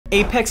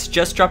Apex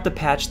just dropped a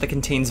patch that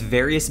contains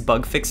various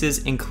bug fixes,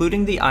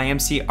 including the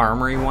IMC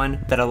Armory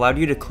one that allowed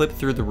you to clip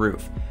through the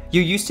roof.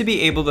 You used to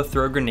be able to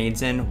throw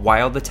grenades in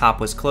while the top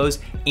was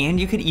closed, and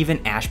you could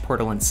even ash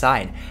portal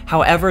inside.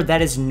 However,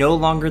 that is no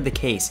longer the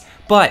case,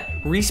 but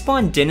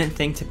Respawn didn't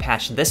think to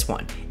patch this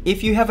one.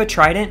 If you have a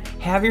Trident,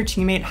 have your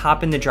teammate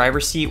hop in the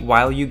driver's seat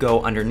while you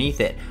go underneath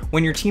it.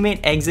 When your teammate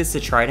exits the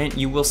Trident,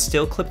 you will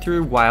still clip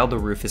through while the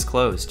roof is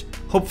closed.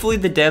 Hopefully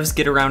the devs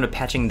get around to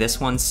patching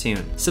this one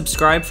soon.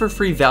 Subscribe for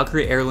free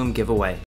Valkyrie Heirloom giveaway.